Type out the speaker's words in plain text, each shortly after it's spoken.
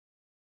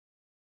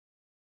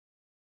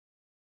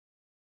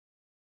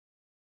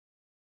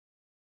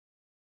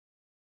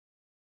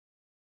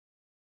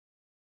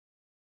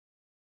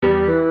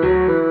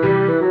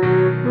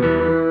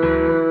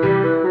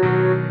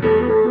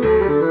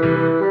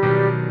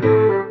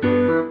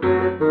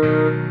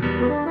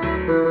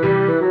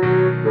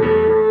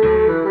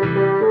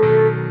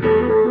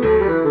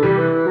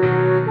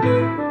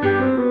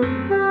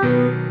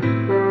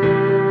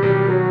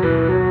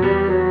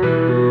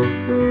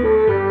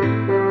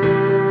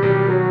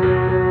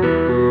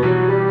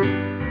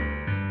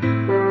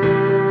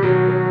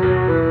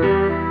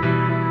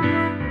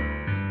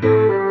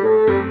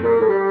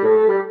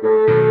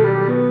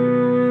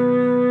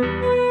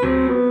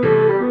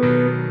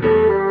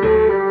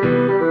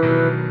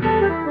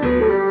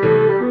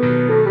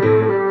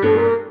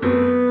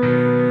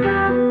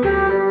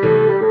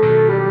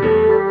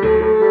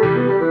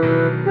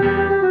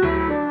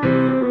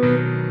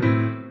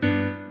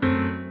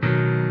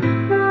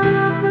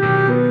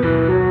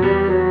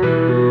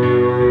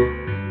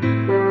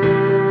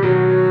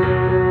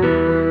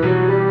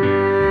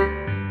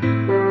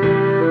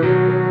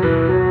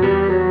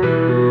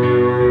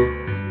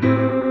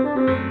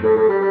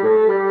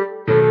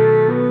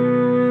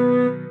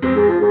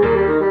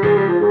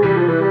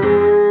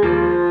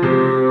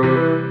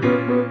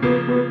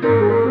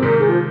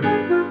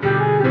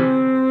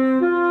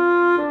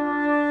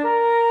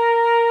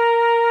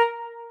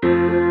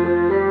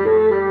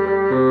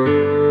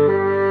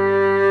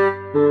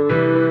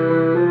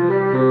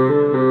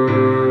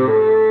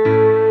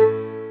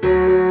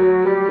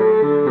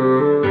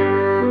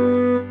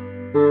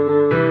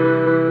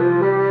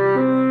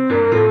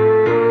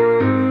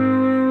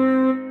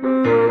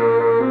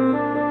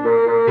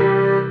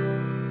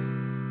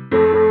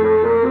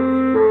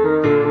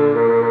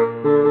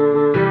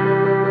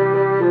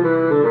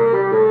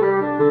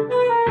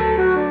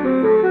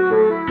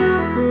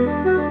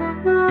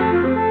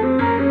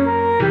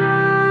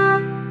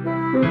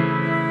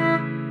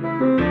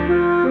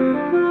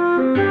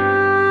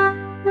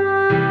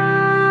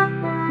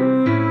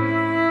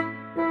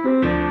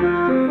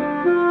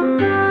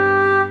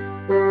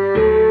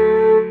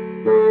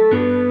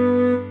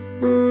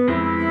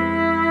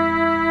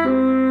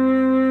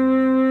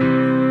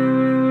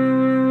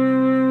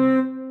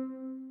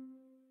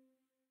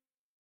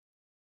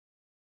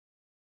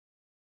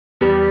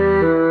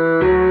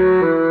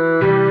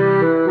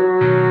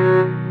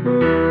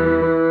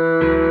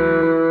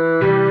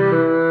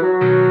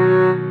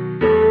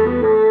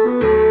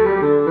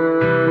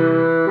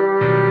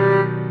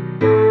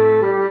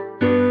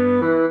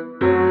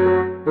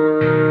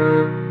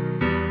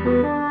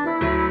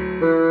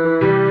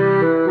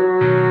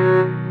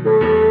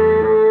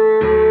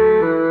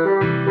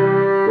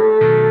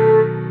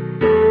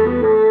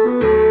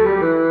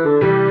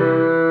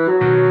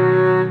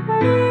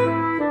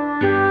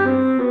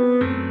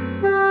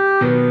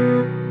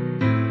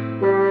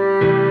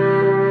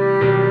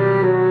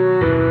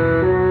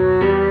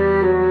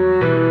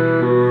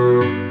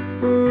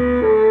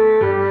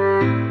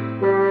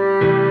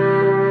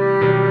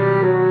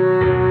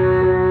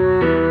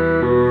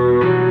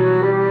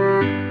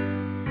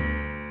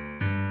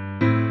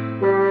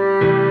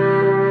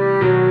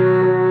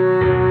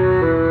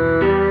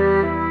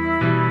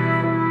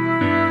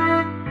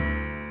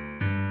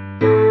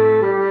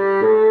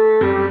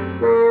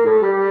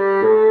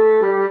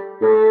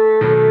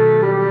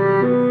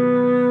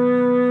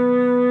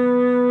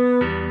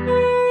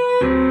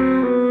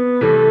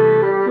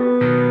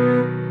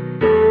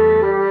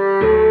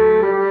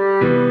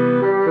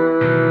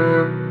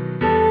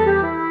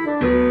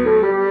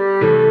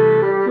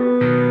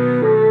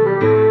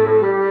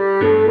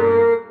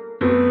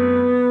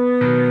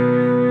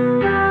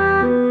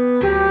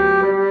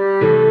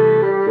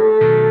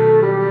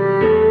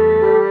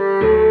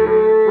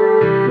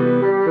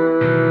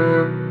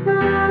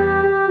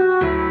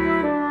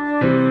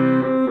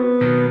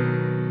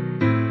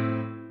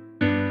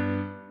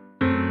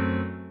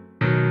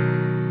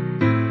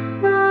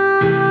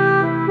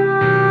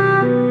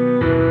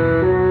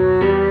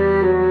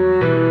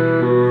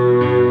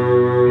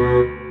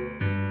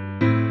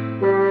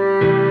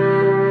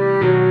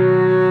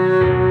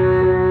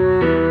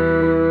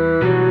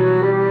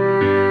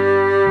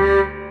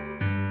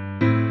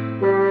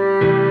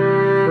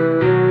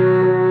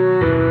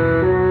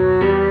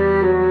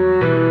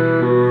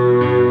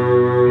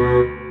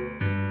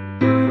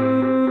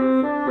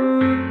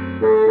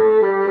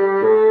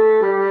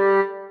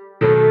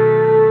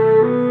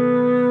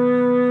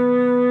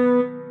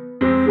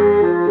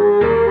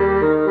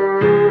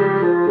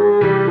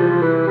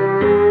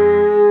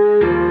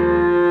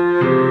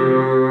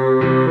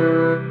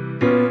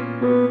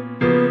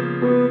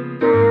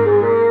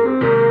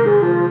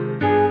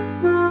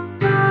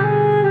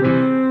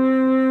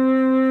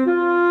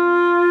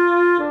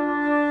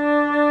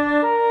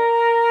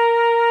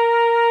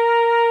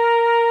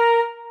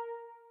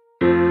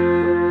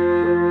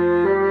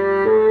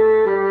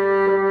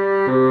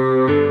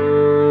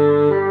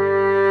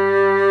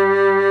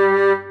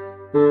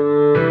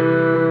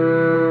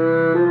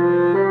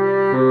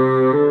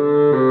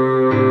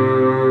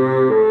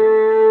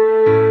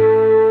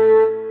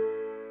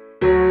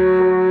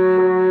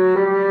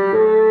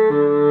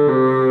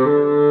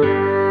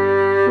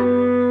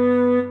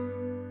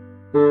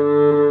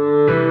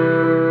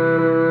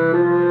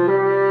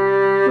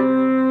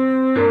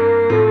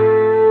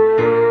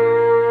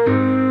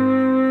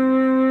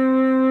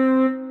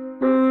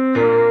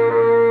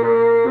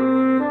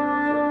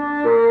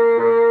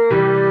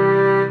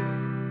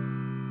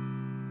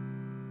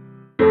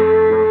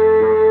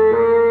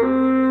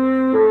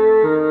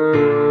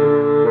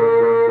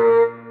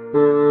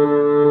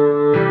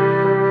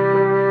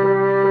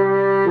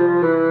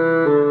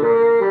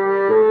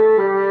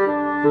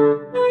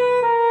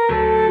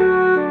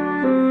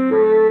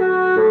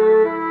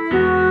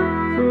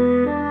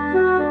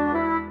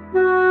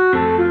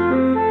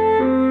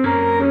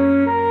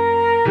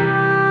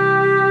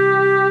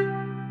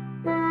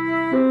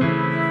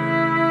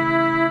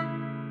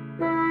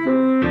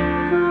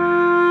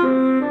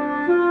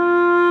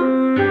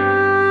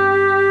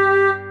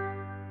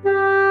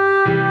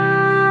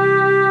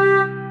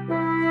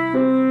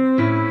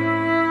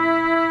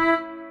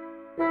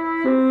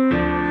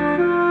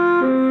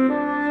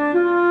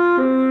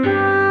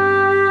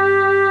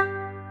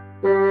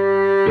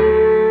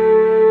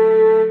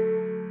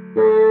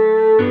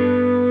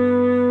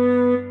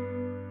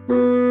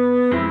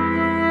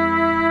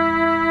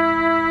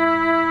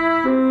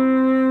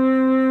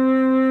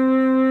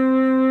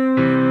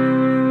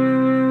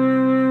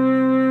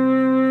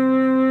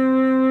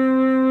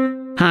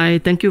Hi,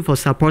 thank you for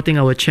supporting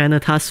our channel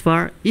thus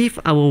far. If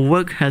our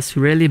work has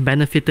really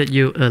benefited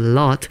you a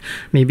lot,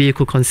 maybe you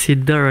could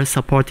consider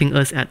supporting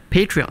us at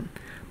Patreon.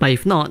 But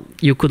if not,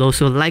 you could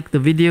also like the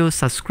video,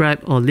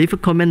 subscribe, or leave a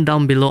comment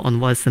down below on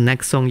what's the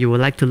next song you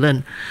would like to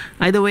learn.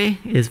 Either way,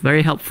 it's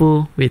very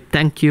helpful. We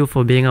thank you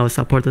for being our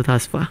supporter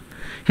thus far.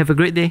 Have a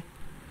great day.